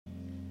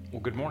Well,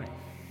 good morning.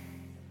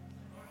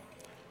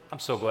 I'm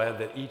so glad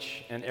that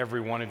each and every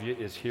one of you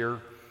is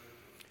here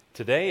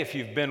today. If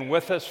you've been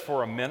with us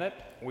for a minute,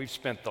 we've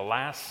spent the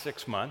last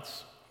 6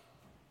 months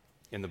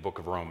in the book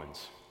of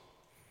Romans.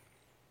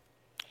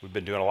 We've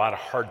been doing a lot of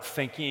hard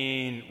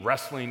thinking,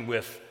 wrestling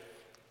with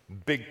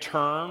big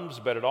terms,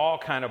 but it all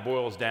kind of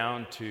boils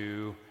down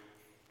to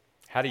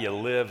how do you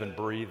live and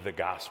breathe the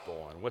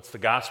gospel? And what's the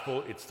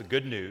gospel? It's the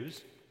good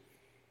news.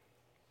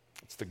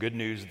 It's the good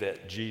news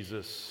that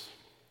Jesus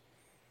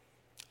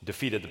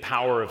defeated the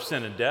power of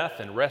sin and death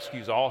and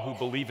rescues all who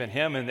believe in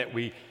him, and that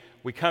we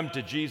come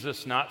to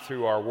Jesus not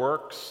through our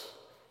works,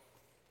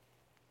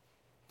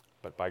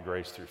 but by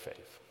grace through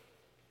faith.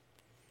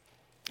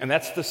 And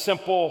that's the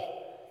simple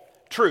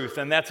truth,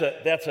 and that's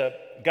a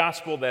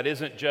gospel that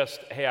isn't just,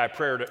 hey, I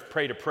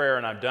pray to prayer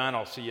and I'm done,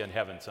 I'll see you in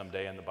heaven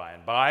someday in the by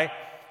and by,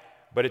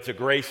 but it's a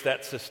grace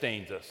that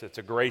sustains us. It's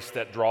a grace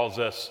that draws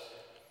us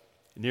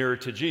nearer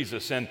to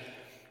Jesus. And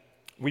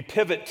we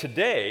pivot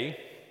today,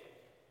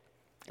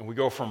 and we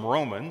go from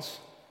Romans,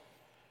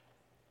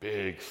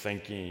 big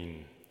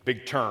thinking,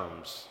 big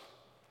terms.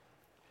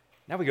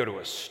 Now we go to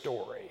a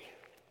story,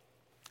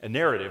 a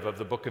narrative of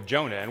the book of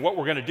Jonah. And what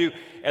we're going to do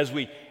as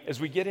we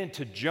get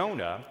into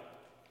Jonah,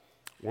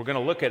 we're going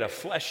to look at a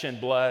flesh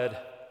and blood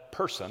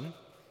person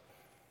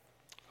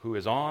who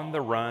is on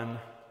the run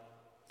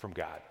from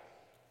God.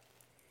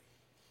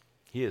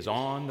 He is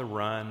on the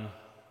run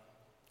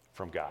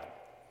from God.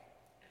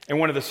 And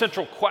one of the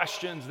central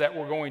questions that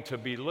we're going to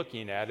be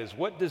looking at is,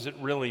 what does it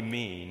really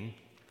mean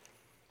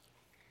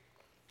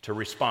to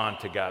respond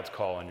to God's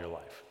call in your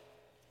life?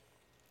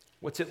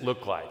 What's it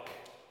look like?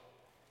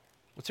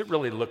 What's it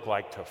really look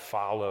like to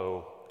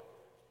follow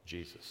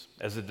Jesus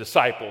as a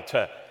disciple,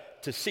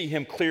 to see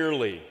him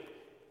clearly?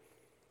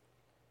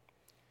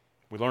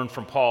 We learn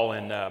from Paul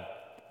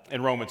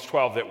in Romans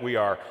 12 that we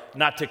are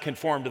not to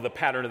conform to the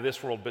pattern of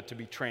this world, but to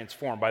be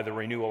transformed by the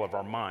renewal of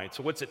our mind.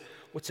 So what's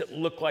it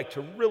look like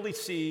to really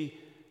see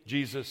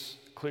Jesus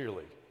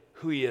clearly,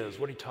 who he is,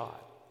 what he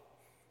taught,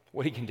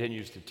 what he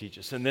continues to teach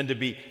us, and then to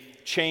be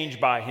changed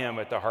by him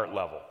at the heart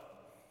level.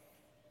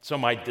 So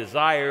my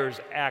desires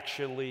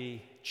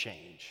actually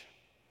change.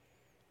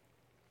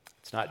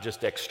 It's not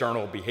just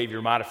external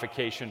behavior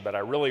modification, but I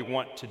really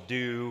want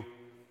to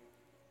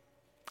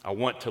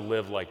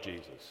live like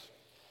Jesus.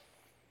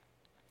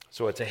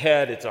 So it's a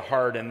head, it's a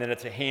heart, and then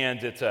it's a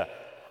hands.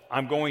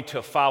 I'm going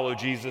to follow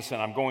Jesus,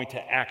 and I'm going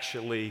to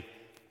actually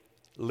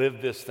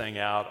live this thing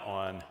out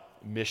on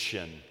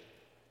mission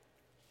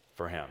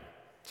for him.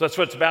 So that's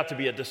what it's about, to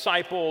be a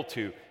disciple,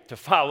 to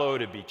follow,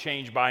 to be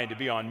changed by, and to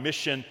be on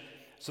mission.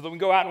 So that we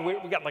go out, and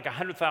we got like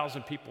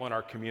 100,000 people in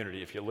our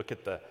community, if you look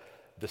at the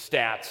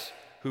stats,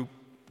 who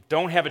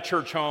don't have a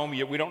church home,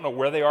 yet we don't know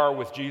where they are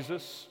with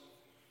Jesus.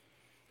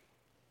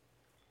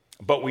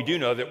 But we do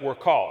know that we're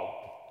called.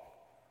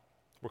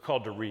 We're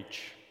called to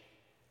reach.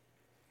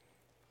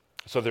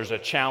 So there's a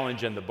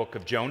challenge in the book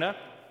of Jonah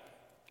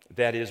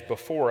that is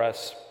before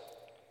us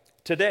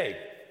today.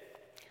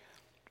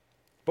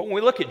 But when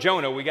we look at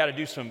Jonah, we got to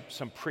do some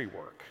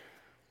pre-work.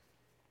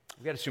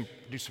 We got to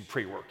do some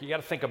pre-work. You got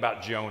to think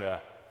about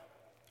Jonah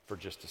for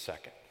just a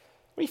second.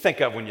 What do you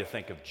think of when you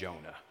think of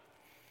Jonah?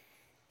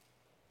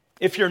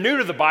 If you're new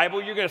to the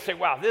Bible, you're going to say,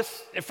 wow,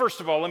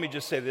 first of all, let me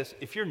just say this.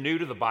 If you're new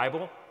to the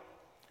Bible,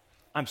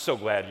 I'm so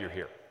glad you're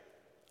here.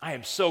 I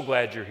am so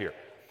glad you're here.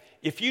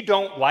 If you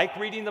don't like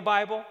reading the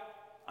Bible,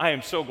 I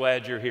am so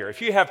glad you're here.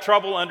 If you have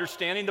trouble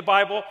understanding the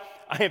Bible,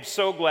 I am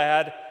so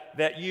glad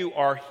that you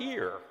are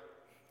here.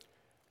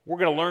 We're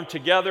going to learn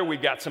together. We've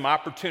got some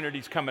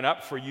opportunities coming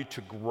up for you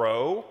to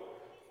grow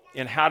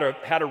in how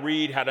to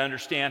read, how to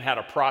understand, how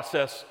to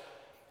process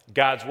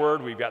God's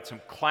Word. We've got some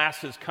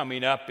classes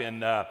coming up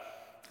in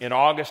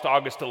August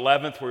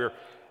 11th, where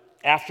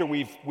after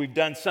we've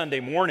done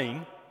Sunday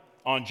morning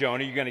on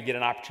Jonah, you're going to get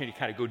an opportunity to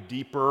kind of go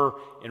deeper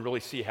and really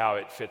see how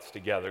it fits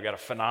together. We've got a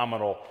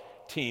phenomenal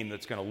team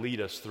that's going to lead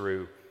us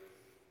through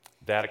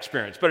that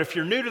experience. But if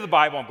you're new to the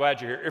Bible, I'm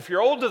glad you're here. If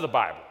you're old to the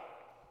Bible,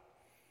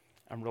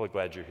 I'm really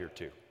glad you're here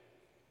too.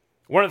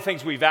 One of the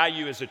things we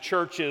value as a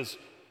church is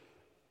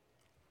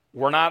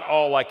we're not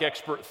all like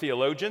expert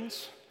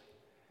theologians,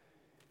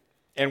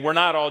 and we're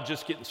not all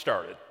just getting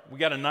started. We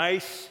got a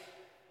nice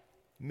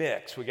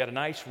mix. We got a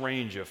nice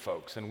range of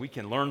folks, and we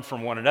can learn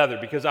from one another,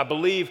 because I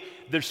believe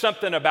there's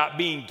something about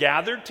being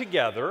gathered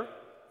together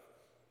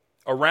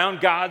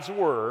around God's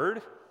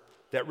Word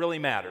that really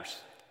matters.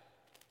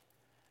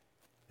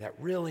 That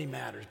really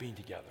matters, being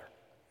together.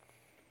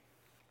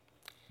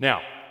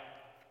 Now,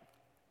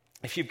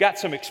 if you've got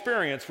some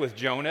experience with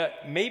Jonah,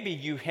 maybe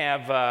you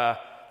have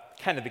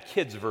kind of the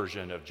kids'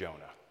 version of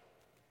Jonah.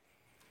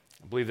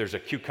 I believe there's a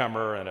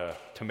cucumber and a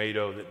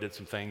tomato that did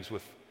some things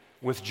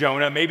with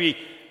Jonah, maybe,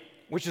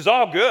 which is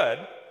all good.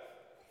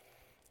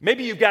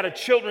 Maybe you've got a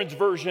children's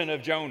version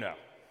of Jonah.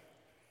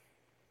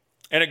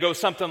 And it goes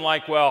something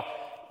like, well,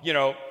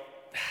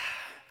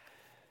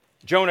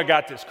 Jonah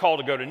got this call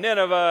to go to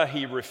Nineveh.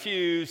 He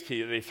refused.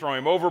 They throw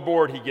him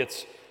overboard. He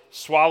gets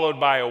swallowed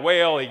by a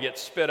whale. He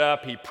gets spit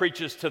up. He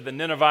preaches to the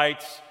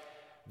Ninevites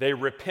they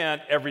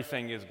repent,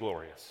 everything is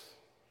glorious.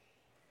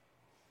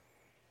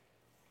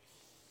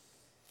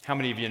 How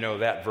many of you know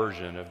that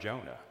version of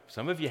Jonah?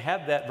 Some of you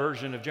have that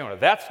version of Jonah.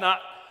 That's not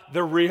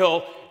the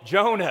real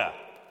Jonah.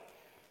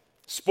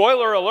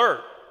 Spoiler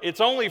alert,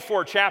 it's only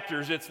 4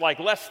 chapters. It's like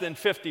less than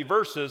 50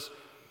 verses.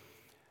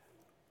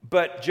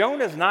 But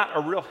Jonah's not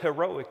a real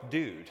heroic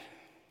dude.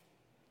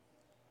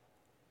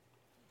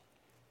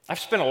 I've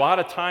spent a lot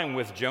of time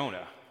with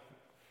Jonah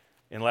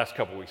in the last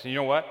couple of weeks. And you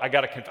know what? I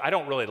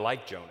don't really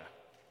like Jonah.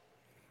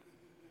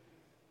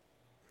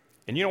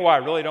 And you know why I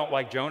really don't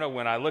like Jonah?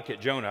 When I look at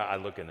Jonah, I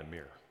look in the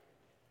mirror.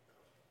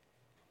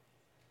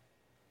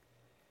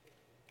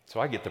 So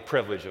I get the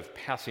privilege of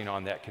passing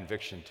on that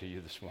conviction to you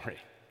this morning.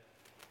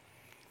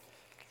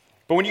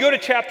 But when you go to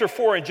chapter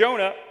 4 in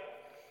Jonah,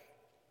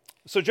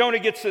 so Jonah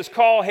gets this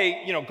call,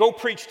 hey, go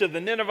preach to the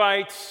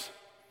Ninevites.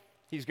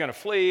 He's going to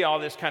flee, all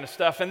this kind of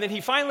stuff. And then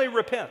he finally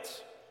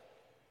repents.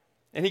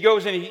 And he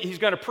goes and he's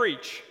going to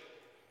preach.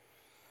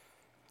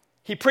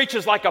 He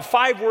preaches like a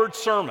 5-word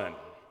sermon.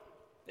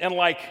 And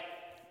like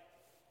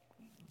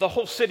the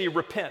whole city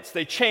repents.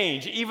 They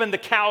change. Even the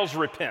cows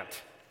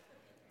repent,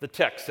 the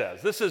text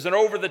says. This is an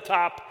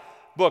over-the-top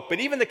book. But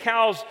even the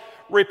cows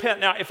repent.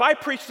 Now, if I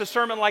preached a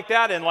sermon like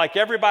that and like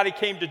everybody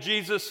came to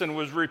Jesus and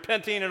was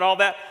repenting and all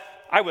that,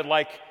 I would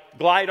like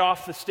glide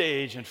off the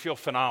stage and feel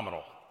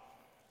phenomenal.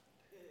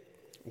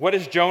 What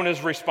is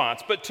Jonah's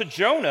response? But to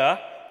Jonah,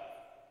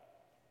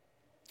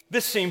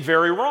 this seemed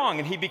very wrong,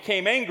 and he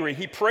became angry.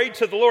 He prayed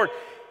to the Lord,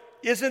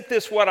 "Isn't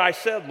this what I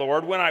said,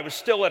 Lord, when I was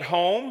still at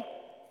home?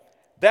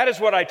 That is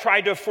what I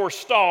tried to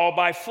forestall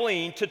by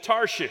fleeing to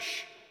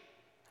Tarshish.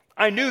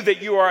 I knew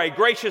that you are a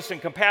gracious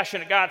and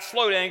compassionate God,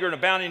 slow to anger and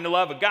abounding in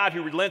love, a God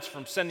who relents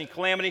from sending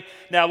calamity.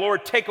 Now,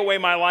 Lord, take away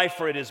my life,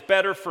 for it is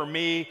better for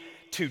me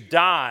to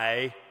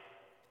die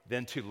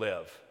than to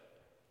live."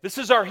 This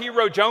is our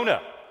hero,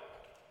 Jonah.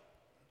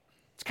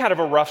 It's kind of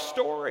a rough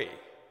story.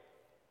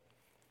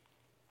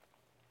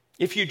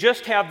 If you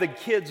just have the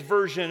kids'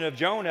 version of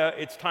Jonah,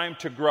 it's time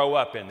to grow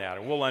up in that,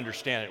 and we'll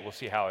understand it. We'll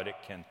see how it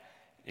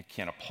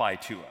can apply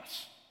to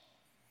us.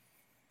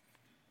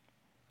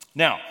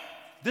 Now,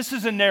 this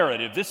is a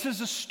narrative. This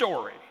is a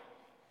story.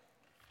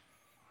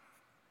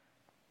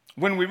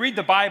 When we read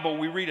the Bible,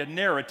 we read a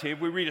narrative.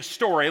 We read a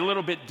story a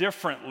little bit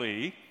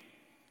differently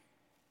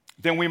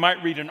than we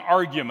might read an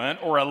argument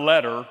or a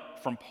letter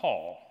from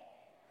Paul.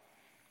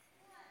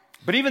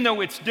 But even though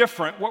it's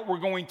different, what we're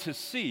going to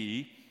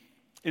see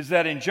is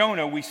that in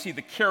Jonah, we see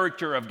the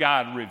character of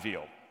God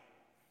revealed.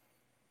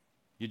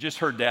 You just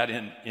heard that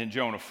in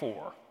Jonah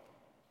 4.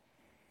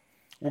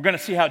 We're going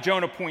to see how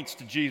Jonah points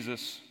to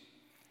Jesus,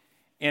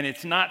 and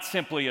it's not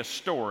simply a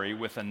story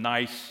with a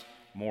nice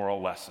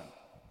moral lesson.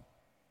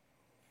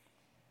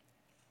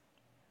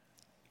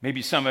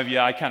 Maybe some of you,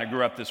 I kind of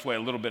grew up this way a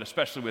little bit,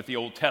 especially with the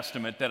Old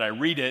Testament, that I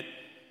read it,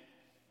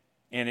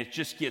 and it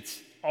just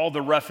gets, all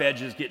the rough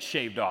edges get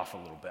shaved off a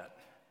little bit.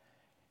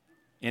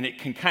 And it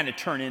can kind of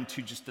turn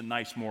into just a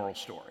nice moral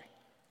story.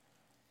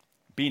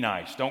 Be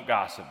nice, don't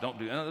gossip, don't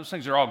do, those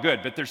things are all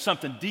good, but there's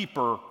something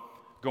deeper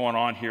going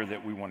on here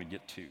that we want to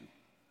get to.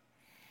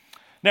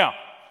 Now,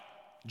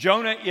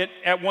 Jonah,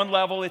 at one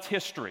level, it's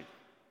history.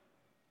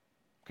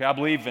 Okay, I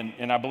believe,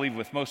 and I believe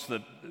with most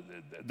of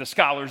the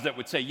scholars that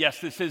would say, yes,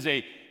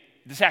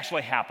 this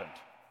actually happened.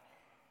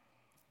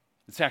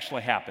 This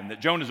actually happened,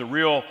 that Jonah's a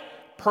real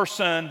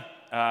person,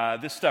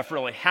 this stuff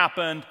really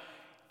happened,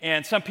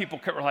 and some people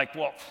were like,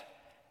 well,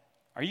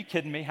 are you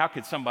kidding me? How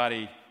could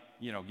somebody,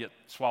 get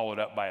swallowed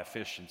up by a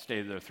fish and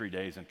stay there 3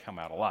 days and come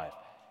out alive?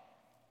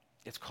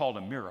 It's called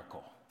a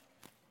miracle.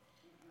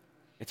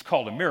 It's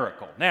called a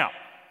miracle. Now,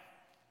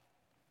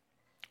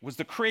 was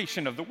the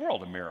creation of the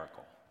world a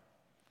miracle?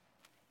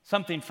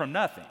 Something from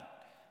nothing.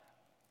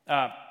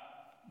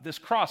 This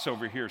cross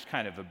over here is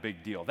kind of a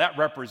big deal. That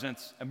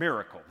represents a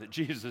miracle, that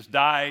Jesus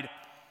died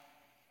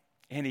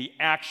and he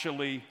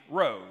actually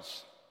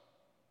rose.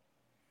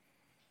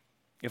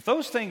 If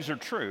those things are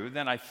true,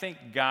 then I think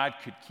God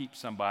could keep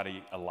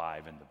somebody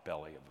alive in the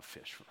belly of a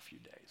fish for a few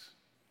days.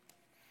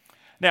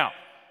 Now,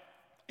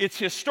 it's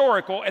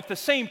historical. At the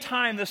same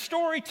time, the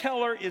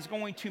storyteller is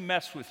going to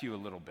mess with you a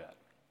little bit.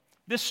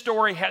 This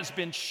story has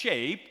been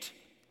shaped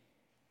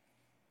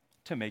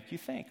to make you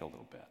think a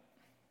little bit.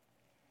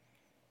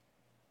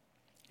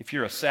 If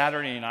you're a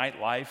Saturday Night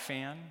Live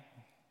fan,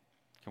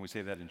 can we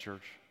say that in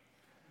church?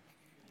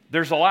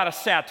 There's a lot of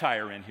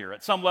satire in here.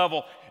 At some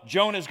level,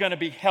 Jonah's going to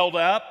be held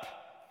up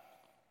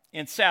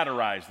and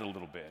satirized a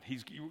little bit.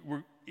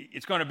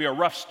 It's going to be a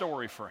rough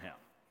story for him.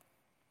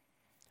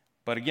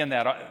 But again,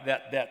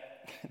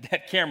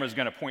 that camera is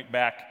going to point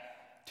back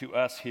to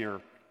us here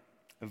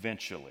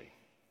eventually.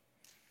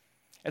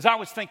 As I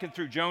was thinking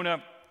through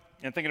Jonah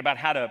and thinking about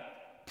how to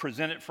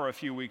present it for a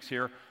few weeks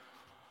here,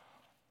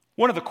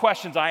 one of the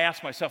questions I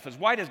asked myself is,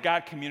 why does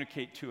God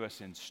communicate to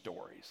us in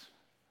stories?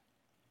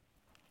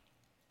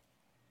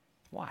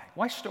 Why?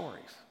 Why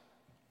stories?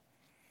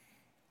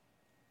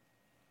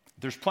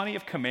 There's plenty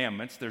of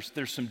commandments.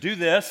 There's some do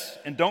this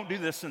and don't do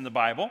this in the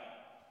Bible.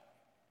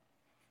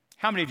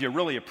 How many of you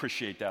really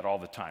appreciate that all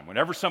the time?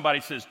 Whenever somebody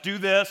says, do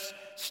this,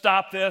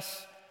 stop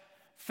this,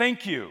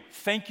 thank you.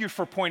 Thank you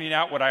for pointing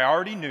out what I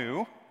already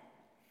knew,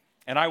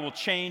 and I will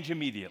change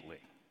immediately.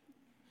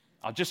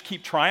 I'll just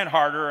keep trying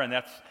harder,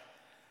 and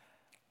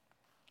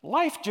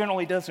life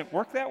generally doesn't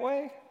work that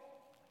way.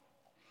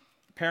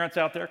 Parents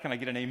out there, can I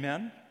get an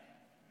amen?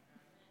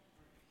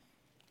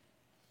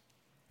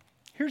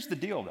 Here's the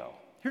deal, though.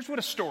 Here's what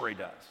a story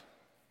does.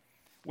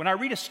 When I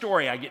read a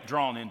story, I get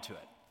drawn into it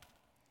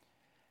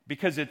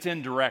because it's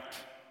indirect.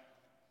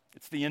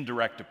 It's the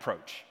indirect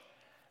approach.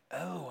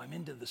 Oh, I'm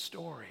into the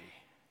story.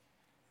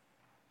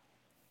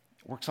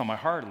 It works on my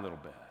heart a little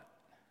bit.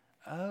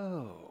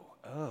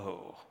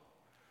 Oh.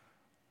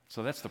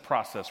 So that's the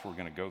process we're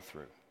going to go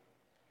through.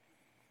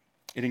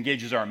 It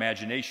engages our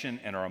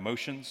imagination and our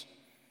emotions.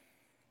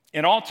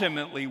 And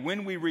ultimately,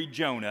 when we read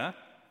Jonah,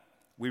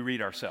 we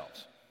read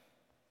ourselves.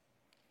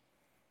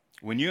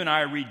 When you and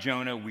I read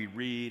Jonah, we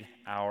read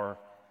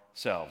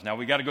ourselves. Now,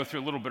 we got to go through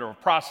a little bit of a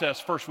process.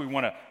 First, we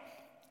want to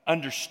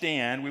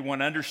understand. We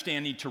want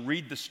understanding to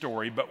read the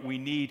story, but we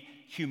need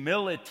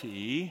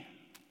humility.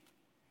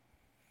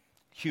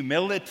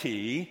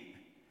 Humility,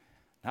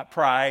 not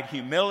pride,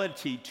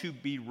 humility to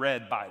be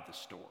read by the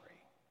story.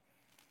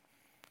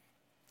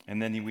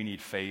 And then we need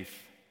faith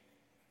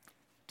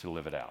to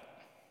live it out.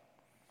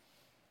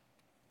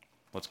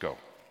 Let's go.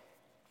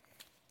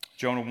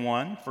 Jonah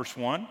 1, verse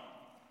 1.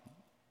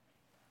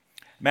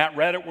 Matt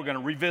read it. We're going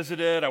to revisit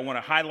it. I want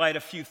to highlight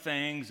a few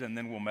things, and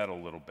then we'll meddle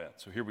a little bit.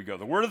 So here we go.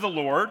 The word of the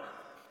Lord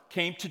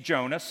came to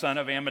Jonah, son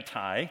of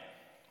Amittai.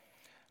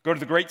 Go to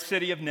the great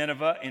city of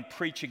Nineveh and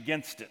preach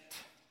against it,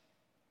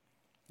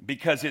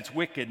 because its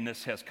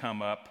wickedness has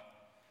come up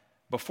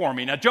before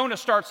me. Now, Jonah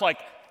starts like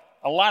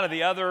a lot of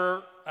the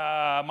other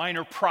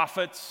minor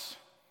prophets.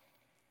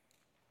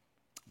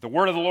 The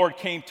word of the Lord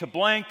came to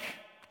blank.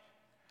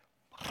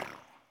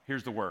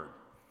 Here's the word.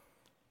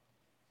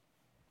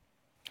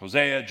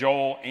 Hosea,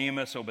 Joel,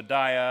 Amos,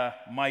 Obadiah,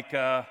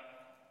 Micah,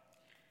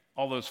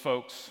 all those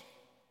folks.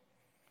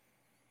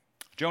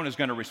 Jonah's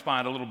going to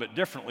respond a little bit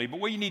differently,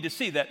 but what you need to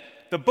see that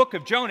the book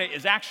of Jonah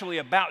is actually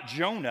about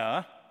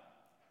Jonah,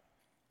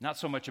 not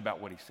so much about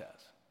what he says.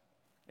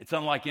 It's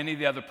unlike any of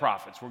the other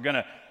prophets. We're going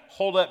to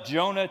hold up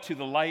Jonah to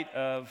the light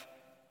of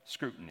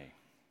scrutiny.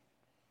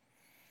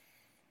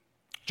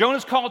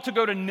 Jonah's called to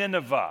go to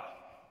Nineveh.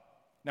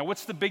 Now,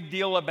 what's the big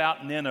deal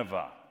about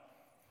Nineveh?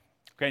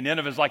 Okay,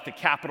 Nineveh is like the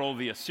capital of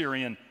the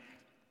Assyrian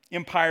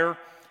Empire.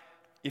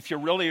 If you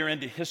really are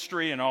into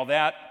history and all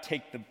that,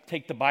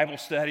 take the Bible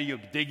study. You'll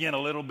dig in a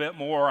little bit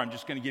more. I'm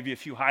just going to give you a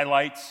few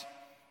highlights.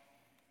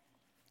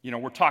 You know,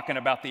 we're talking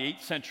about the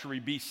 8th century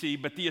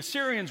BC, but the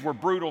Assyrians were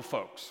brutal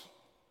folks.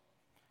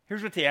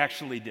 Here's what they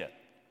actually did.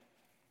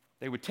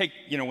 They would take,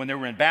 when they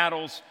were in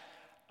battles,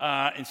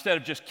 instead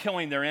of just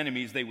killing their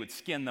enemies, they would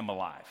skin them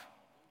alive.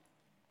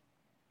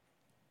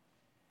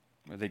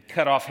 They'd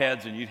cut off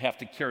heads and you'd have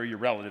to carry your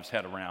relative's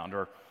head around.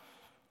 Or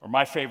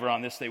my favorite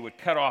on this, they would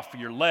cut off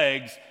your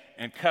legs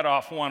and cut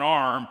off one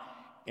arm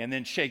and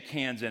then shake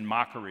hands in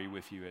mockery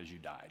with you as you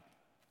died.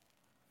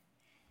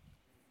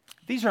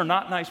 These are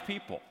not nice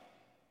people.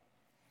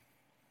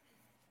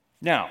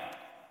 Now,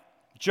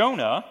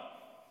 Jonah,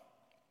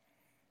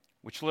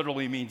 which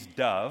literally means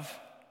dove,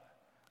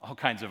 all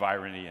kinds of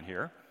irony in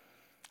here,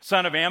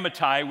 son of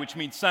Amittai, which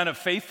means son of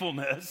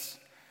faithfulness.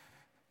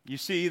 You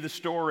see the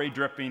story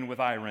dripping with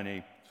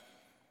irony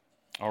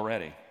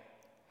already.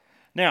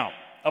 Now,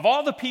 of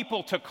all the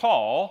people to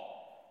call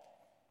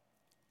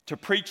to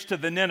preach to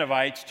the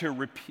Ninevites to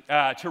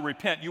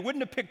repent, you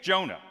wouldn't have picked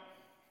Jonah.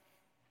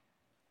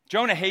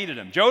 Jonah hated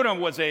him. Jonah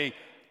was a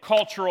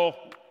cultural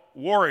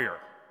warrior.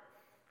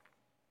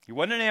 He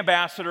wasn't an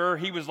ambassador.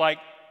 He was like,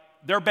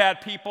 they're bad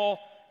people,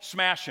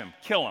 smash him,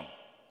 kill him.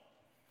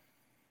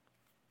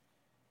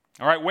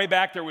 All right, way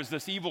back there was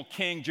this evil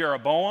king,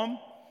 Jeroboam.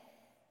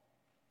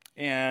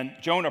 And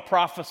Jonah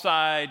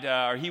prophesied,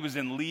 or he was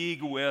in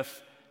league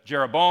with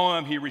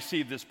Jeroboam. He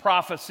received this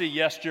prophecy.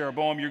 Yes,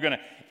 Jeroboam, you're going to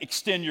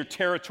extend your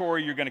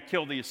territory. You're going to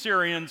kill the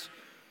Assyrians.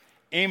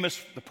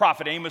 The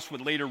prophet Amos would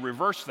later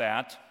reverse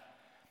that.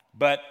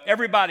 But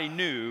everybody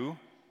knew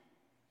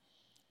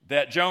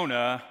that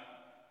Jonah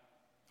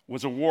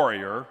was a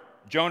warrior.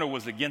 Jonah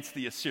was against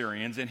the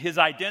Assyrians. And his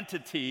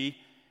identity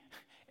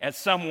as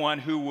someone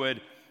who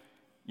would,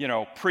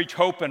 preach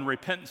hope and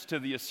repentance to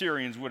the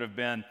Assyrians would have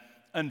been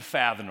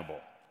unfathomable.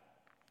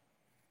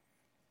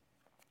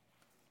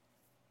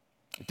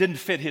 It didn't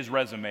fit his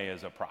resume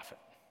as a prophet.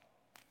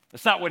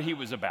 That's not what he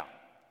was about.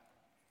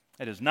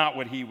 That is not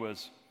what he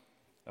was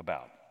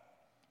about.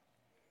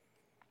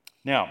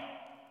 Now,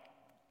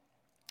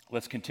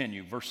 let's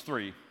continue. Verse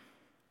 3.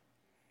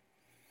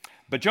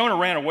 But Jonah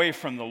ran away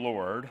from the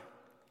Lord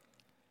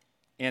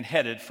and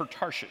headed for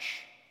Tarshish.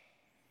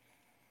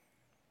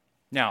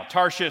 Now,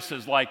 Tarshish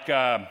is like...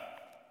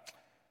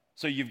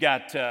 So you've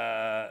got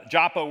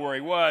Joppa where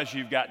he was.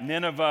 You've got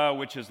Nineveh,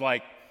 which is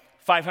like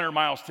 500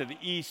 miles to the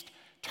east.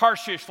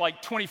 Tarshish,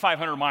 like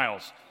 2,500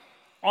 miles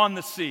on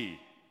the sea.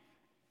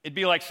 It'd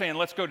be like saying,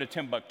 let's go to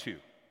Timbuktu.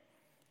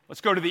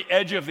 Let's go to the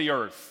edge of the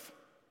earth.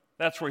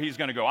 That's where he's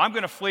going to go. I'm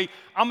going to flee.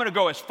 I'm going to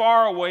go as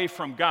far away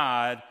from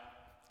God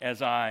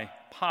as I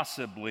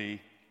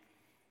possibly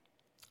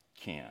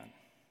can.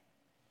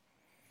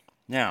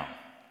 Now,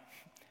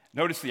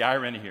 notice the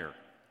irony here.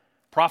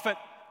 Prophet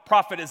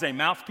is a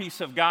mouthpiece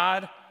of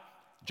God.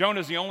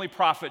 Jonah's the only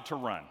prophet to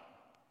run.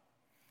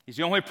 He's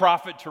the only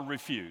prophet to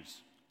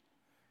refuse.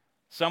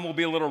 Some will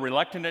be a little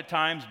reluctant at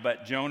times,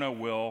 but Jonah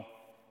will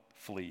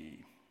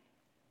flee.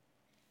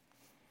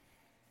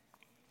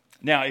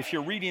 Now, if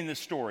you're reading this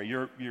story,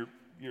 you're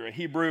a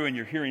Hebrew and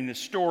you're hearing this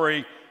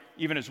story,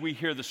 even as we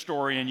hear the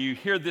story, and you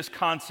hear this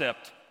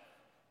concept,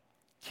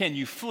 can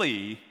you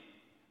flee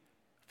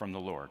from the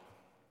Lord?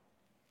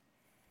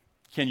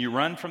 Can you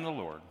run from the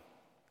Lord?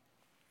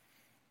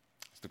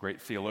 As the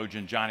great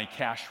theologian Johnny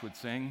Cash would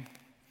sing,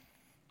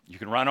 you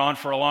can run on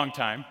for a long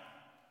time,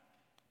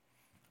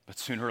 but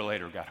sooner or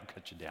later, God will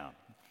cut you down.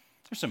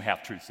 There's some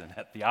half-truths in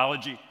that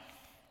theology.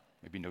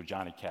 Maybe no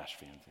Johnny Cash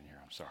fans in here,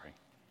 I'm sorry.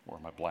 Or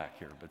am I black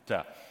here?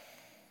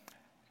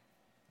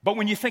 But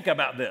when you think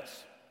about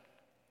this,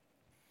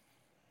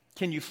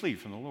 can you flee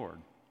from the Lord?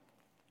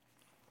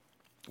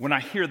 When I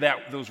hear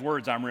those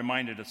words, I'm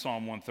reminded of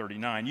Psalm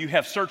 139. You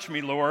have searched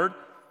me, Lord,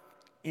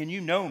 and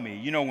you know me.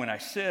 You know when I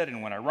sit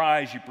and when I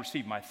rise. You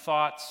perceive my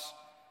thoughts.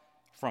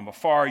 From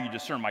afar, you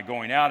discern my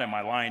going out and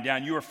my lying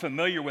down. You are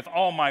familiar with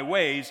all my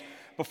ways.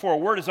 Before a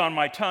word is on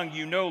my tongue,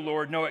 you know,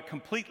 Lord, know it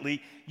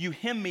completely. You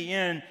hem me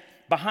in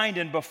behind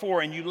and before,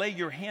 and you lay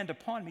your hand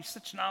upon me.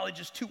 Such knowledge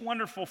is too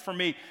wonderful for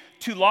me,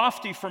 too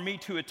lofty for me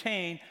to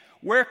attain.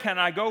 Where can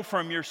I go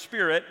from your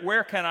spirit?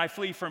 Where can I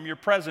flee from your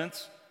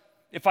presence?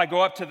 If I go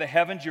up to the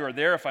heavens, you are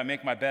there. If I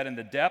make my bed in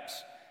the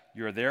depths,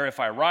 you are there. If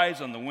I rise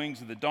on the wings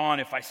of the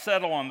dawn, if I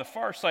settle on the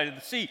far side of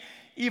the sea,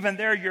 even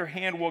there your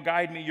hand will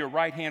guide me, your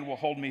right hand will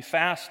hold me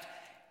fast.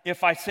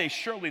 If I say,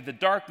 surely the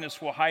darkness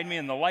will hide me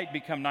and the light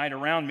become night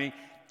around me,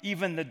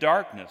 even the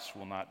darkness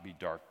will not be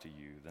dark to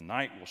you. The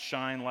night will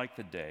shine like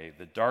the day.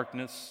 The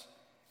darkness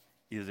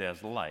is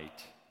as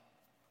light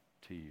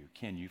to you.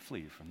 Can you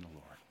flee from the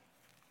Lord?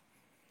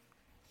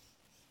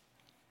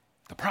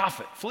 The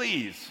prophet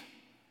flees.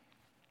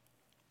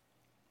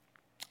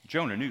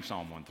 Jonah knew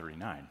Psalm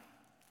 139.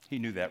 He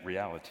knew that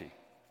reality.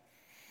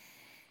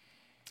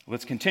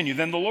 Let's continue.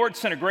 Then the Lord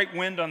sent a great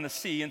wind on the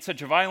sea, and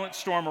such a violent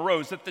storm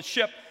arose that the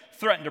ship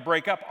threatened to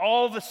break up.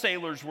 All the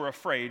sailors were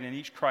afraid, and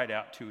each cried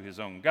out to his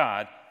own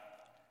God.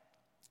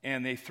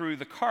 And they threw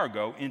the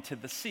cargo into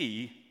the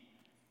sea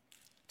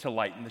to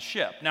lighten the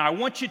ship. Now, I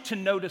want you to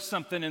notice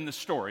something in the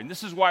story, and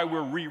this is why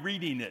we're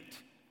rereading it.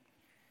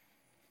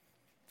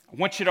 I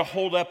want you to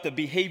hold up the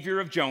behavior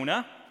of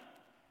Jonah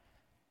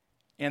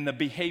and the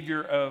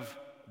behavior of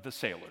the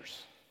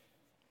sailors.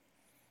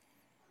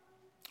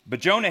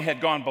 But Jonah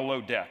had gone below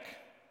deck,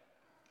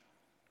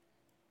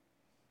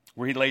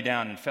 where he lay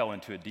down and fell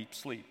into a deep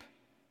sleep.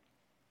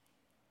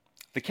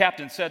 The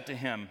captain said to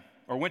him,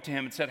 or went to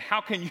him and said,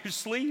 "How can you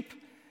sleep?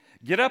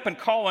 Get up and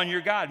call on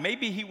your God.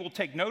 Maybe he will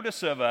take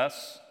notice of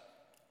us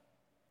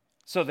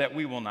so that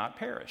we will not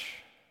perish."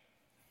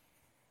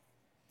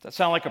 Does that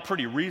sound like a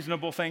pretty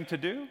reasonable thing to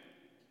do?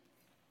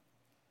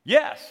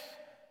 Yes.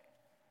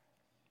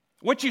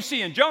 What you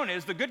see in Jonah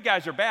is the good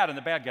guys are bad and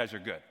the bad guys are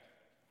good.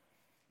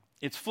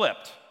 It's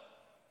flipped.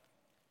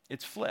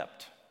 It's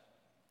flipped.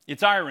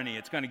 It's irony.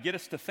 It's going to get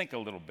us to think a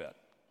little bit.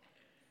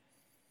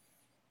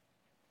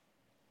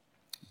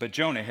 But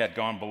Jonah had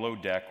gone below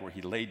deck, where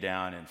he lay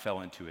down and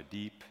fell into a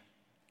deep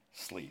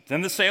sleep.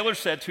 Then the sailors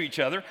said to each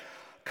other,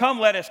 "Come,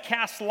 let us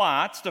cast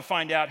lots to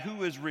find out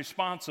who is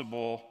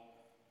responsible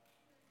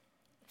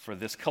for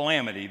this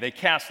calamity." They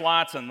cast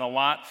lots, and the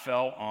lot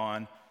fell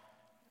on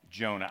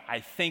Jonah. I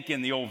think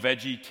in the old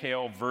Veggie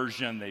Tale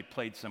version, they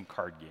played some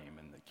card game,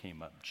 and it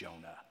came up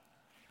Jonah.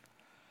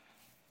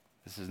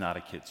 This is not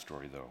a kid's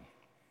story, though.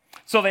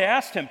 So they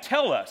asked him,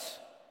 "Tell us,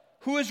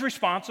 who is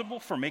responsible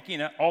for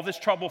making all this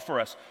trouble for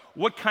us?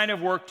 What kind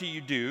of work do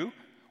you do?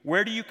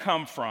 Where do you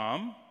come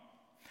from?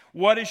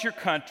 What is your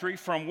country?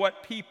 From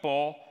what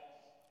people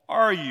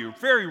are you?"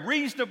 Very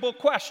reasonable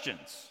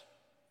questions.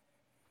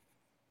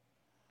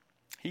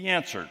 He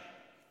answered,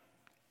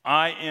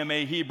 "I am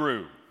a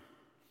Hebrew.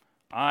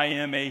 I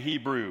am a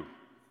Hebrew,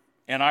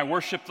 and I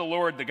worship the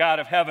Lord, the God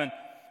of heaven,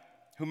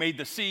 who made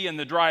the sea and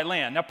the dry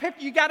land." Now,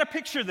 you got to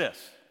picture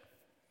this.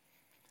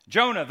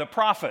 Jonah, the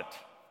prophet,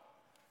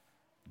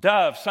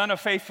 dove, son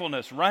of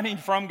faithfulness, running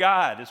from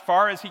God as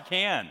far as he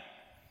can.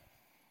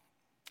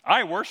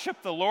 I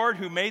worship the Lord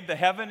who made the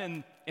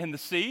heaven and the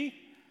sea.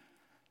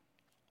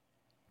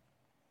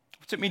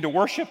 What's it mean to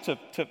worship,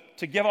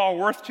 to give all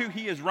worth to?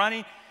 He is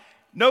running.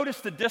 Notice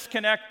the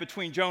disconnect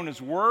between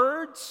Jonah's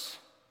words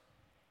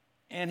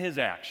and his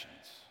actions.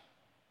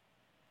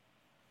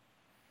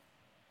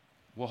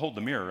 We'll hold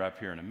the mirror up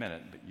here in a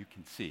minute, but you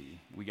can see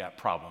we got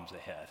problems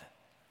ahead.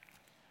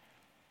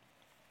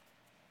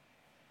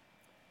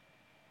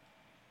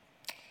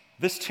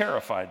 This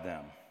terrified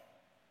them,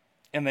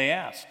 and they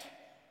asked,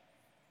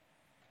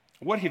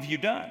 "What have you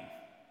done?"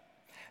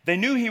 They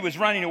knew he was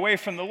running away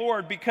from the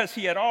Lord because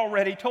he had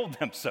already told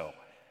them so.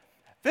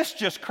 This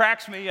just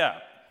cracks me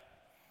up.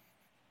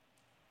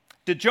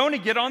 Did Jonah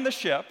get on the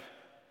ship?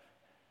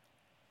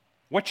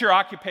 What's your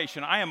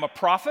occupation? I am a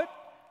prophet.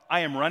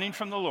 I am running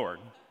from the Lord.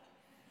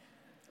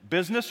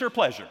 Business or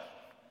pleasure?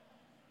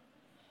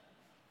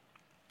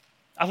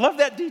 I love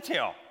that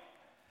detail.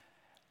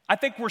 I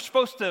think we're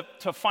supposed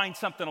to find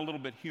something a little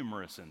bit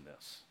humorous in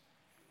this.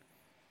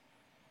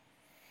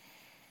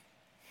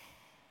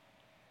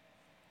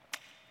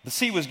 The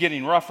sea was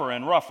getting rougher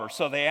and rougher,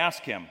 so they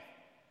asked him,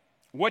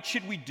 "What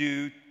should we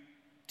do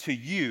to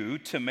you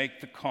to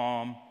make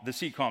the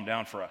sea calm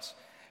down for us?"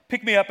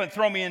 "Pick me up and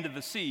throw me into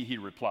the sea," he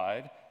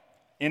replied,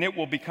 "and it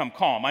will become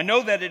calm. I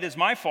know that it is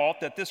my fault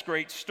that this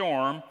great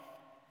storm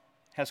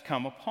has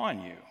come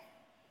upon you."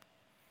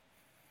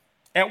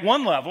 At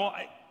one level,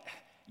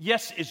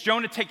 yes, is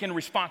Jonah taking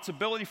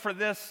responsibility for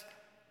this?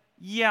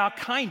 Yeah,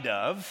 kind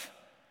of.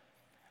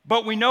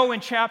 But we know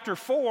in chapter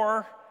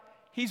 4,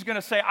 he's going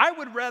to say, I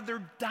would rather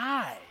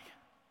die.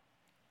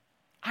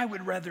 I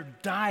would rather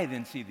die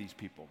than see these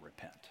people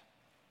repent.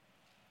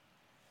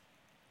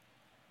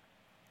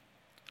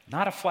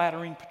 Not a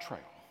flattering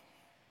portrayal.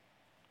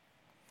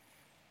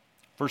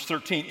 Verse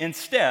 13,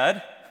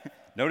 instead,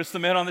 notice the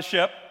men on the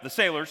ship, the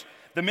sailors,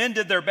 the men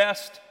did their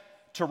best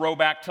to row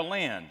back to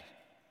land.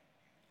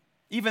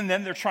 Even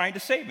then, they're trying to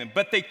save him,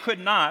 but they could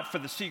not, for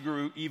the sea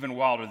grew even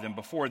wilder than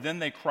before. Then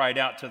they cried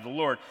out to the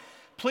Lord,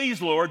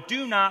 "Please, Lord,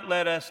 do not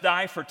let us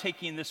die for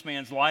taking this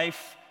man's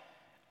life.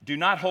 Do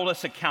not hold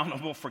us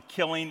accountable for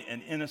killing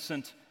an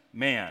innocent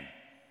man.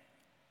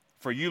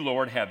 For you,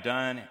 Lord, have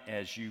done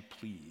as you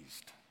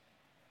pleased."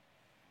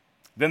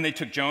 Then they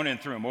took Jonah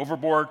and threw him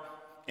overboard,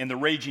 and the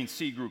raging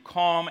sea grew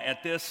calm.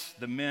 At this,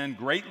 the men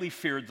greatly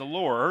feared the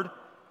Lord,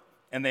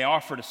 and they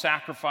offered a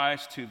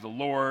sacrifice to the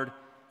Lord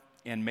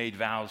and made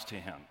vows to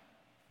him.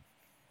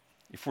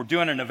 If we're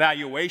doing an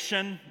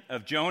evaluation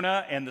of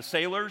Jonah and the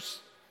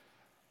sailors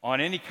on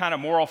any kind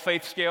of moral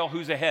faith scale,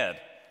 who's ahead?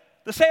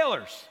 The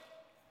sailors.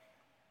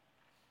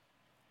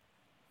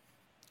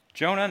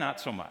 Jonah, not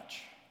so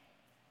much.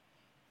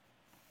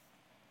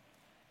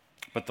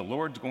 But the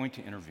Lord's going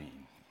to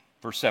intervene.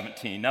 Verse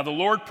 17, now the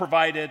Lord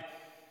provided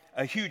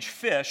a huge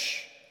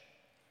fish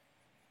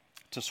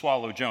to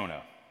swallow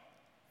Jonah.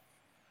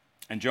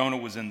 And Jonah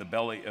was in the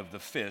belly of the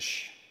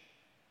fish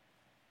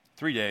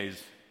 3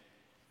 days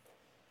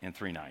and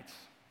 3 nights.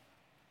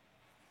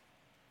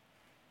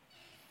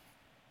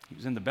 He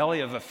was in the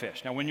belly of a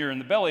fish. Now, when you're in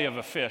the belly of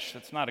a fish,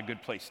 that's not a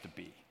good place to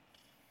be.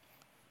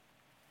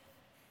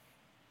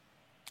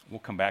 We'll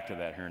come back to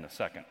that here in a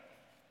second.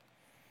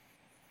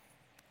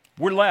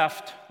 We're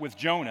left with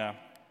Jonah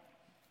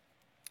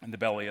in the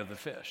belly of the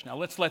fish. Now,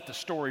 let's let the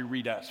story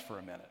read us for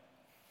a minute.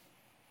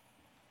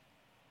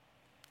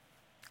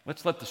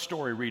 Let's let the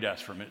story read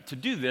us for a minute. To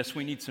do this,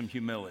 we need some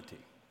humility.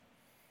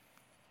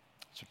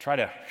 So try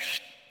to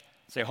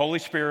say, Holy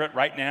Spirit,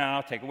 right now,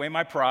 take away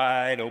my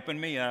pride, open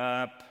me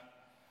up.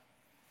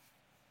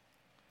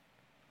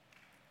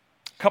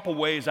 A couple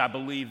ways I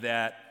believe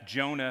that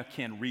Jonah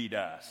can read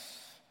us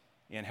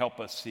and help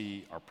us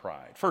see our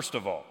pride. First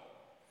of all,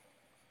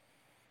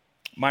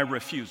 my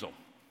refusal.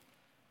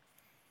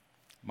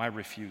 My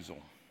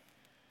refusal.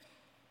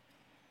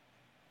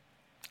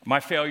 My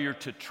failure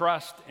to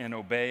trust and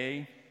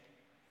obey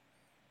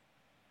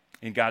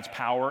in God's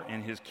power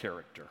and his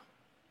character.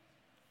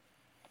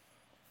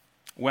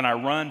 When I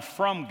run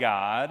from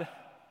God,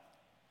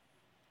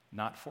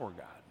 not for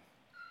God.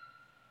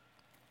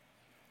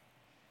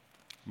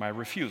 My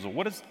refusal.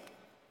 What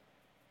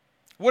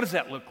does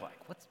that look like?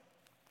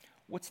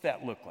 What's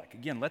that look like?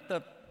 Again,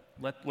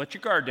 let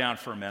your guard down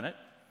for a minute.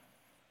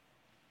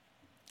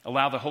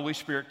 Allow the Holy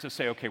Spirit to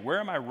say, okay, where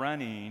am I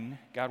running?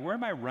 God, where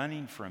am I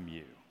running from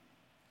you?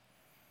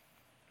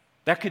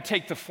 That could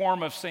take the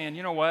form of saying,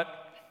 you know what?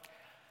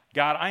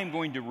 God, I am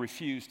going to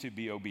refuse to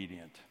be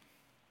obedient.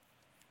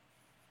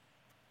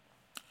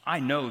 I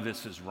know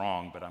this is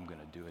wrong, but I'm going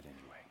to do it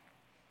anyway.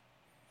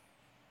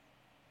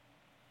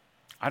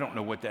 I don't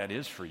know what that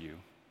is for you.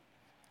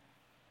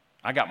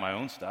 I got my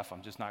own stuff.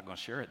 I'm just not going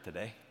to share it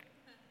today.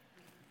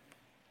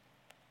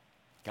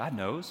 God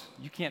knows.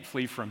 You can't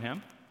flee from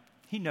him.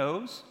 He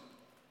knows.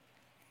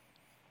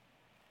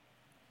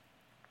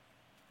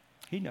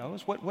 He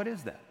knows. What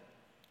is that?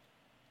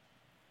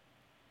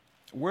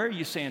 Where are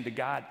you saying to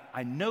God,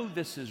 I know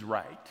this is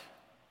right,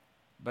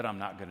 but I'm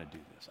not going to do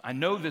this. I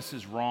know this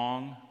is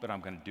wrong, but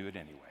I'm going to do it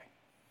anyway.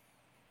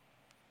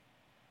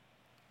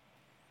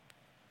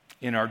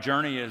 In our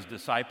journey as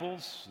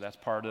disciples, that's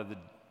part of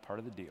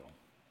the deal.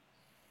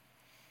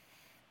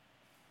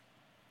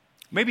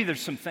 Maybe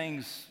there's some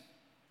things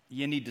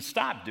you need to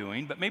stop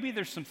doing, but maybe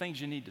there's some things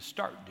you need to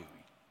start doing.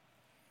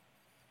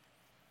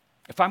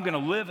 If I'm going to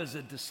live as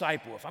a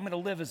disciple, if I'm going to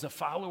live as a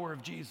follower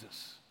of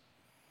Jesus,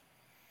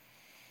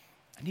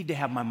 I need to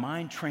have my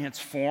mind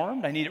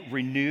transformed. I need it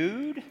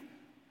renewed.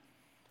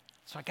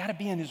 So I got to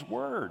be in his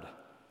word.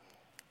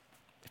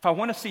 If I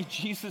want to see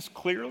Jesus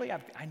clearly,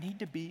 I need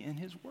to be in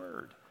his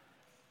word.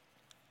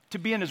 To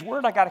be in his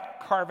word, I got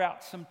to carve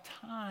out some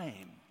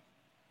time.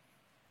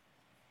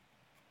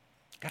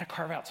 Got to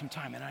carve out some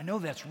time. And I know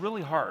that's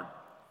really hard.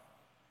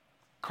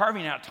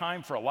 Carving out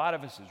time for a lot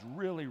of us is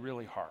really,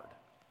 really hard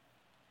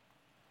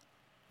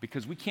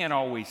because we can't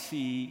always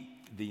see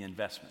the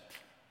investment.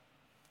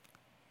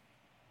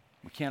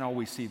 We can't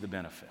always see the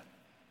benefit.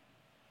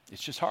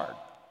 It's just hard.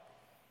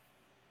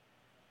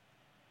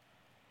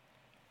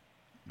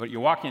 But you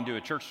walk into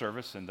a church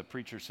service and the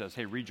preacher says,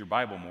 hey, read your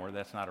Bible more.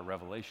 That's not a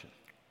revelation.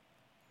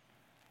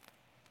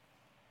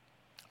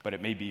 But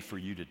it may be for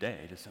you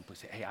today to simply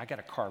say, hey, I got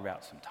to carve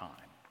out some time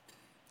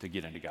to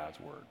get into God's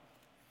Word.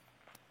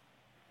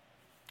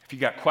 If you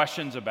got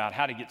questions about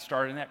how to get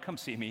started in that, come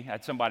see me. I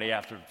had somebody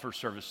after the first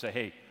service say,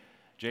 hey,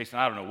 Jason,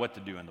 I don't know what to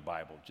do in the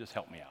Bible. Just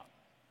help me out.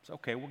 It's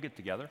okay, we'll get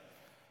together.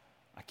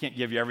 I can't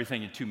give you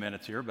everything in 2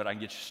 minutes here, but I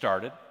can get you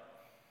started.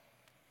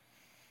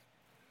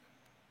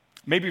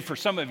 Maybe for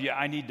some of you,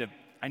 I need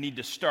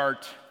to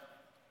start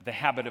the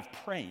habit of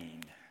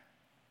praying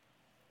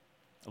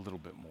a little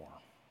bit more.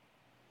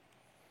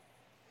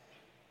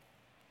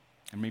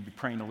 And maybe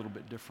praying a little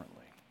bit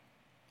differently.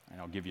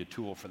 And I'll give you a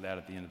tool for that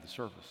at the end of the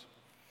service.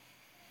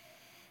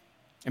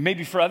 And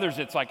maybe for others,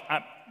 it's like,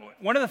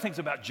 one of the things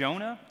about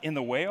Jonah in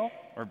the whale,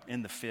 or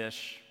in the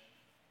fish,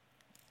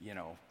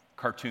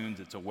 cartoons,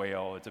 it's a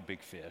whale, it's a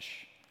big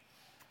fish.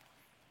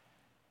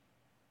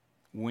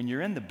 When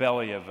you're in the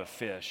belly of a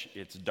fish,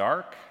 it's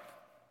dark,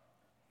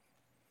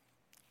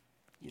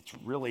 it's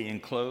really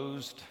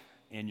enclosed,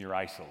 and you're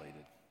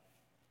isolated.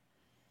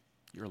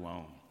 You're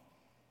alone.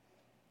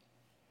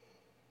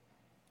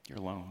 You're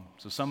alone.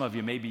 So some of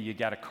you, maybe you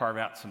got to carve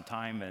out some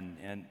time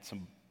and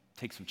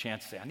take some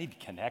chance to say, I need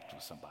to connect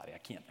with somebody. I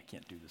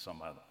can't do this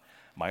on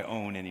my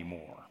own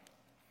anymore.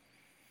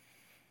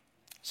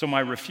 So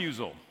my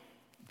refusal.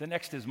 The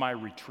next is my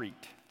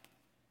retreat.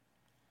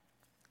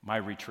 My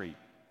retreat.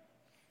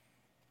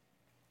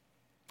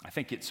 I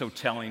think it's so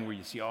telling where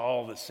you see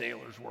all the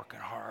sailors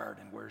working hard,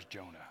 and where's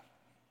Jonah?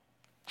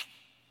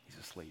 He's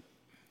asleep.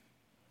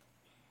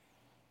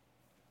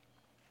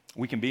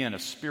 We can be in a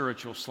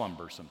spiritual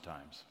slumber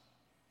sometimes.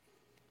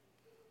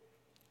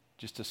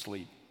 Just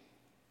asleep.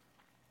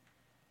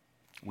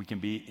 We can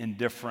be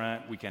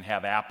indifferent. We can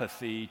have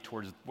apathy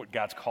towards what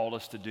God's called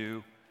us to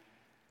do.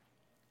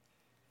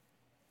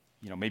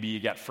 Maybe you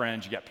got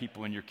friends, you got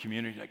people in your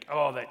community, like,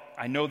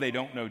 I know they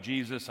don't know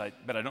Jesus,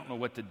 but I don't know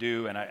what to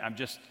do, and I'm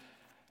just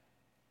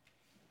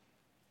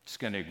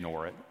going to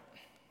ignore it.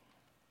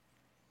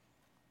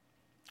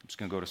 I'm just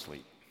going to go to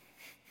sleep.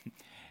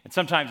 And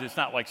sometimes it's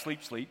not like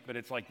sleep, but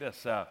it's like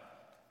this.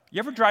 You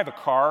ever drive a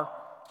car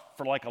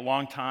for like a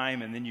long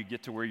time, and then you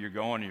get to where you're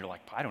going, and you're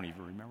like, I don't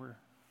even remember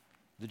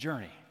the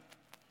journey.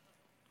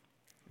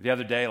 The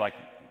other day,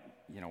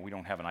 we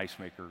don't have an ice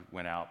maker,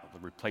 went out,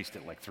 replaced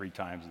it like 3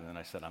 times, and then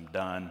I said, I'm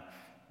done.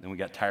 Then we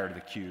got tired of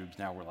the cubes.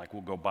 Now we're like,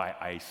 we'll go buy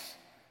ice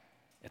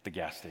at the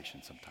gas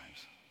station sometimes.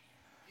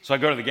 So I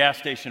go to the gas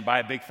station, buy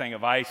a big thing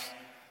of ice.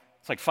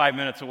 It's like 5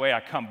 minutes away. I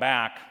come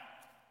back.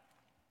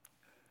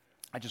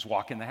 I just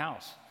walk in the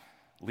house,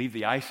 leave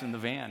the ice in the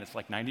van. It's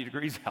like 90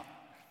 degrees out.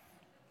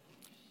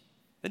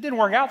 It didn't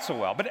work out so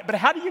well. But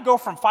how do you go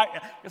from 5?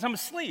 Because I'm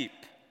asleep.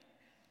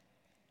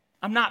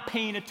 I'm not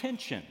paying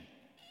attention.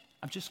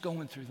 I'm just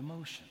going through the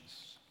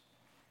motions.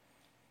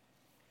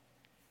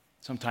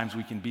 Sometimes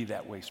we can be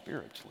that way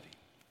spiritually.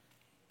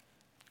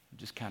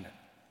 Just kind of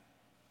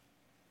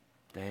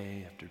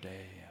day after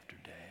day after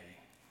day.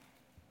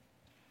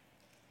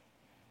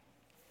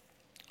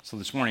 So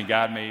this morning,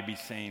 God may be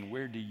saying,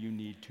 where do you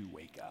need to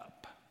wake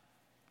up?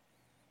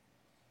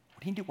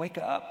 What do you need to wake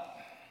up?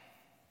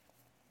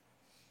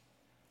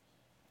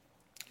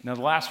 Now,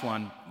 the last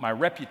one, my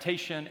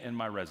reputation and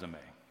my resume.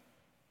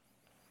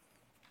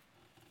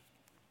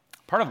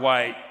 Part of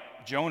why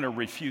Jonah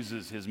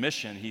refuses his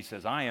mission, he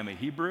says, I am a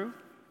Hebrew,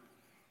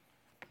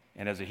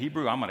 and as a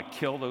Hebrew, I'm going to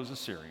kill those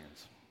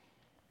Assyrians.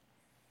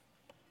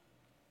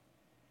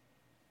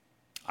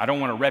 I don't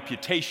want a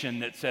reputation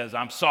that says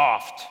I'm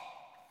soft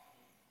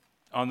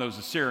on those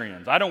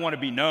Assyrians. I don't want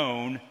to be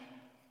known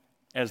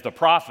as the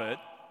prophet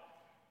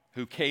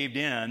who caved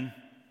in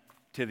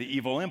to the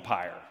evil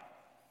empire.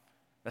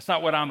 That's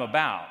not what I'm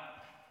about.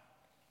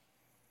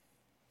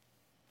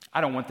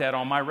 I don't want that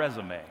on my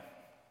resume.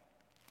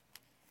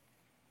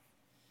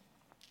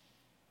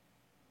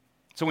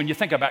 So when you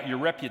think about your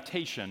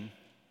reputation,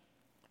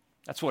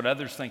 that's what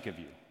others think of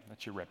you.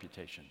 That's your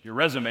reputation. Your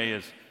resume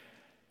is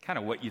kind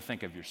of what you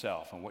think of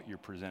yourself and what you're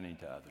presenting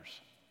to others.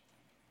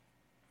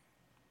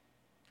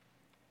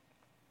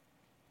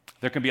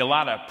 There can be a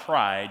lot of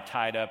pride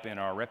tied up in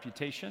our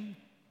reputation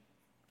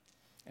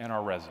and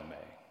our resume.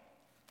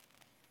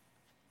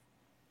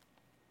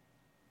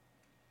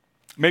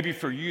 Maybe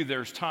for you,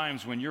 there's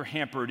times when you're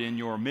hampered in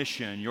your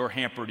mission, you're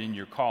hampered in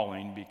your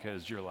calling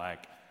because you're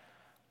like,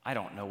 I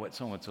don't know what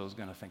so-and-so is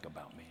going to think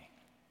about me.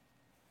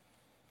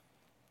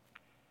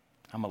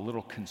 I'm a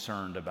little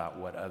concerned about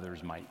what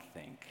others might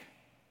think.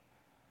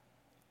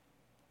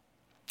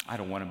 I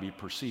don't want to be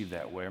perceived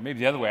that way. Or maybe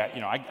the other way,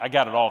 I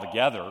got it all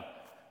together.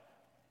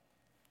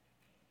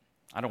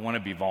 I don't want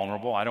to be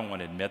vulnerable. I don't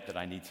want to admit that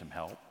I need some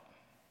help.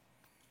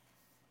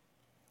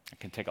 It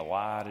can take a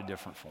lot of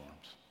different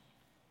forms.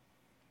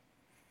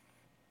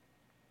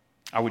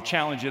 I would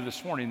challenge you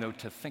this morning, though,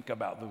 to think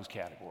about those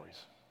categories.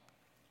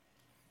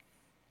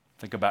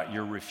 Think about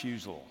your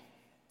refusal.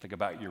 Think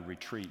about your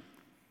retreat.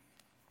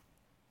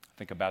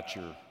 Think about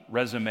your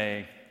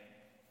resume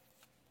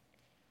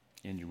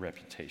and your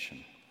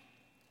reputation.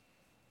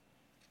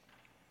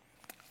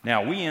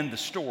 Now, we end the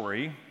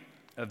story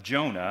of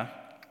Jonah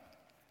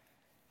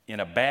in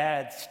a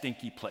bad,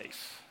 stinky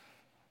place.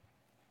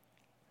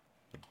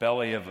 The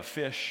belly of a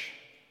fish,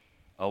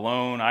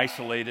 alone,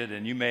 isolated,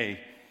 and you may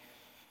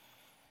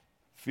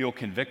feel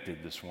convicted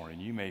this morning.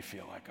 You may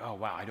feel like, oh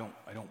wow, I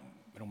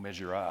don't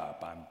measure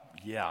up.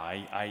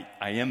 I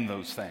am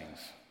those things.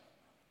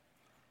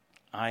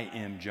 I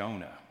am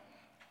Jonah.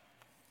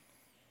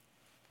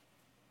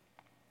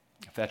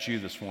 If that's you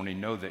this morning,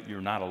 know that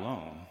you're not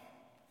alone.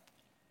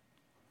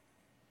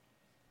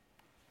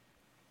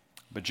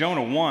 But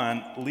Jonah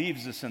 1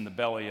 leaves us in the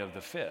belly of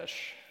the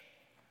fish.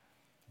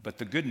 But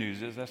the good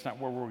news is that's not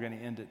where we're going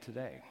to end it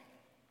today.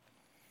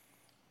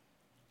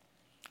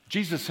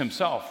 Jesus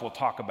himself will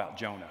talk about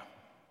Jonah.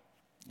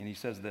 And he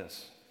says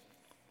this,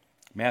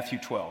 Matthew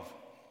 12.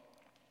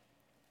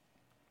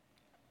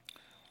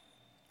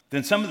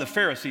 Then some of the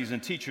Pharisees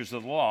and teachers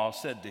of the law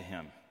said to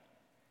him,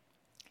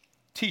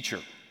 "Teacher,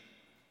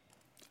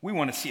 we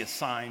want to see a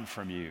sign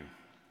from you."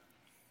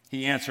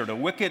 He answered, "A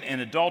wicked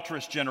and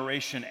adulterous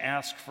generation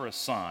asks for a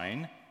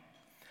sign,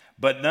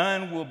 but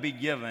none will be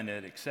given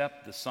it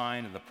except the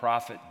sign of the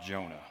prophet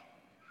Jonah.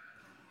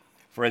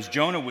 For as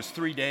Jonah was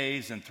 3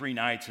 days and 3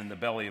 nights in the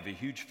belly of a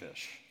huge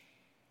fish,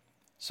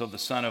 so the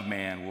Son of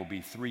Man will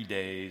be 3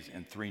 days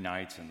and 3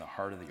 nights in the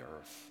heart of the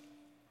earth.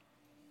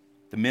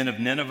 The men of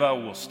Nineveh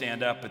will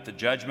stand up at the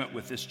judgment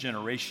with this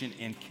generation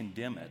and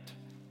condemn it.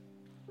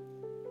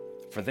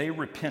 For they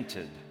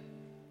repented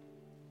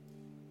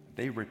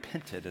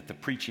at the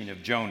preaching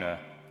of Jonah,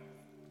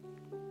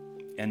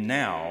 and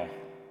now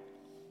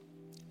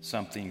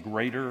something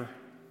greater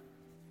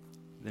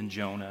than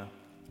Jonah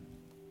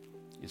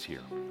is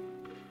here."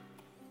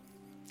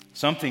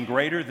 Something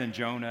greater than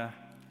Jonah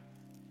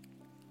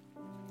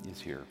is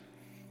here.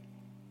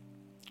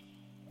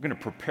 We're going to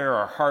prepare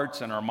our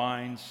hearts and our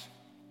minds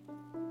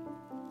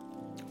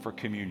for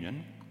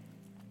communion.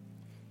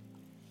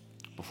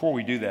 Before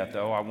we do that,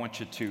 though, I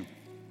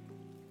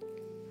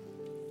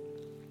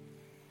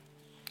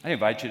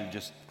invite you to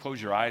just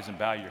close your eyes and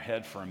bow your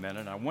head for a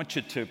minute. I want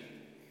you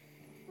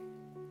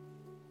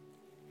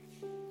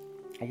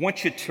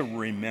to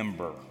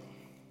remember.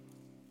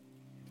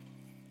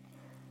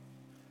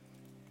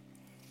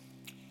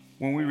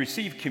 When we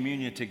receive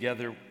communion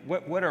together,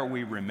 what are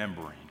we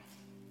remembering?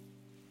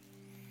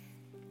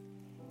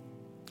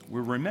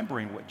 We're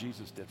remembering what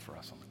Jesus did for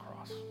us on the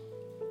cross.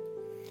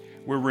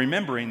 We're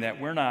remembering that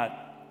we're not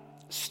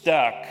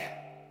stuck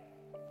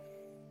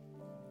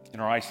in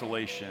our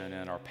isolation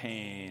and our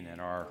pain and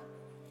our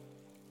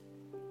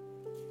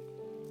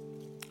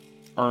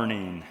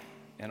earning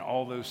and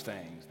all those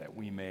things that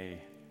we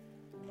may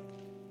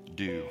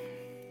do.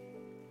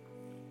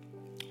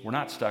 We're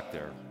not stuck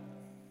there.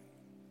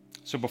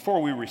 So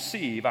before we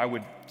receive, I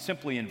would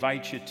simply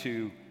invite you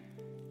to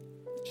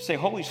just say,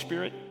 "Holy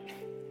Spirit,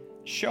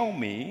 show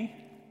me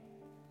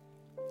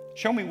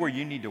where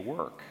you need to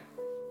work.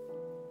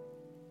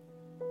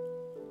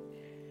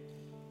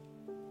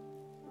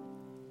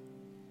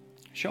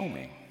 Show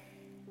me."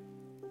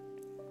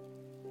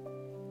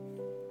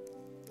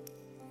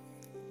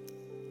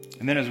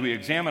 And then as we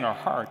examine our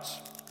hearts,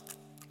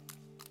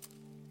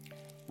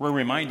 we're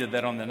reminded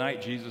that on the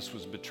night Jesus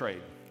was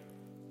betrayed,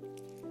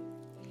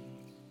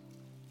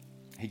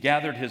 he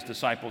gathered his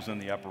disciples in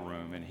the upper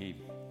room, and he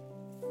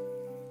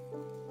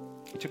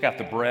took out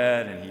the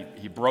bread and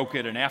he broke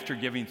it, and after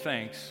giving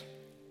thanks,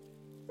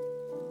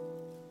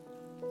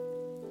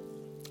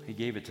 he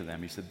gave it to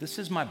them. He said, "This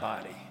is my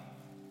body.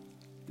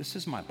 This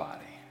is my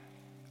body,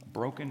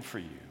 broken for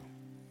you.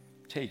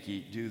 Take,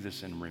 eat, do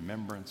this in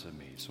remembrance of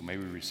me." So may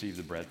we receive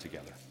the bread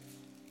together.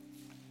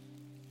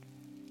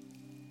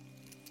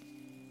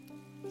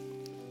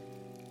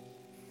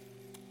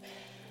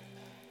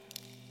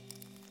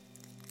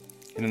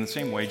 And in the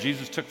same way,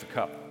 Jesus took the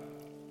cup.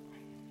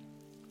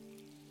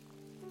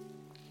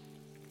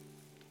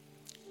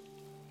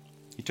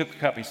 He took the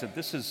cup and he said,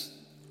 This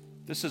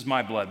is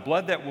my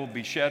blood that will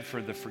be shed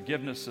for the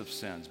forgiveness of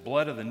sins,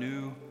 blood of the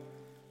new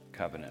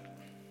covenant.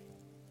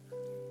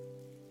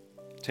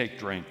 Take,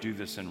 drink, do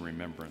this in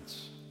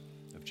remembrance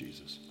of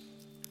Jesus.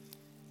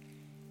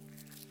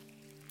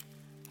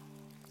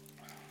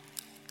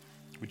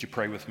 Would you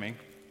pray with me?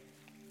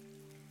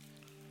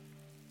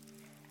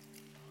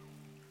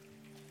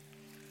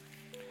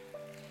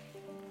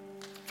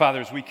 Father,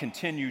 as we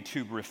continue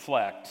to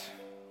reflect,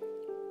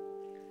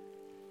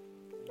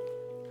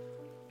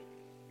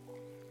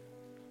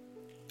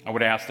 I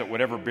would ask that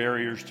whatever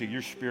barriers to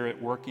your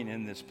Spirit working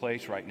in this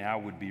place right now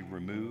would be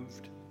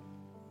removed.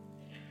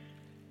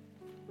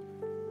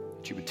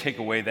 That you would take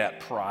away that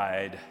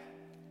pride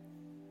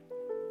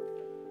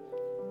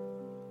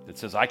that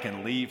says, I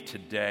can leave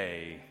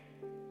today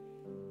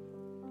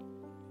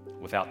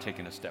without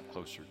taking a step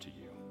closer to you.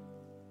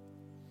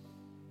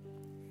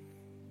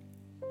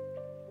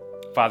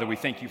 Father, we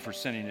thank you for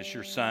sending us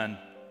your Son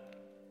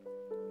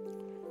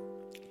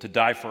to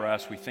die for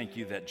us. We thank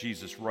you that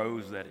Jesus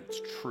rose, that it's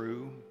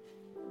true.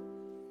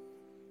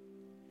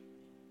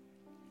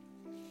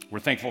 We're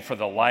thankful for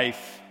the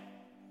life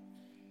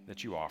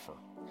that you offer.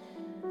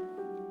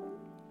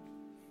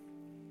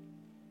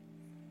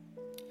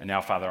 And now,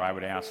 Father, I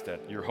would ask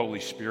that your Holy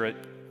Spirit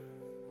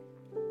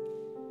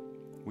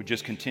would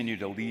just continue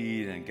to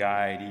lead and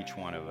guide each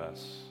one of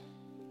us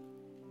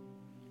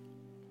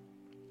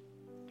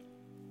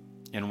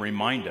and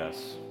remind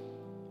us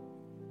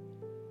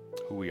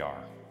who we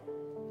are.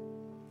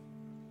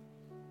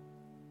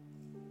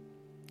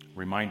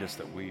 Remind us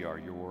that we are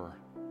your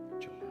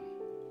children.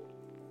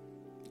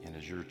 And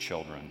as your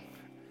children,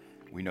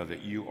 we know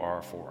that you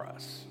are for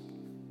us.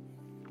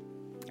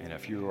 And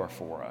if you are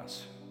for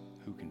us,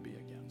 who can be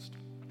against?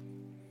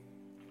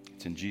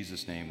 It's in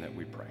Jesus' name that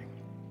we pray.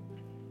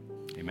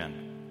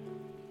 Amen.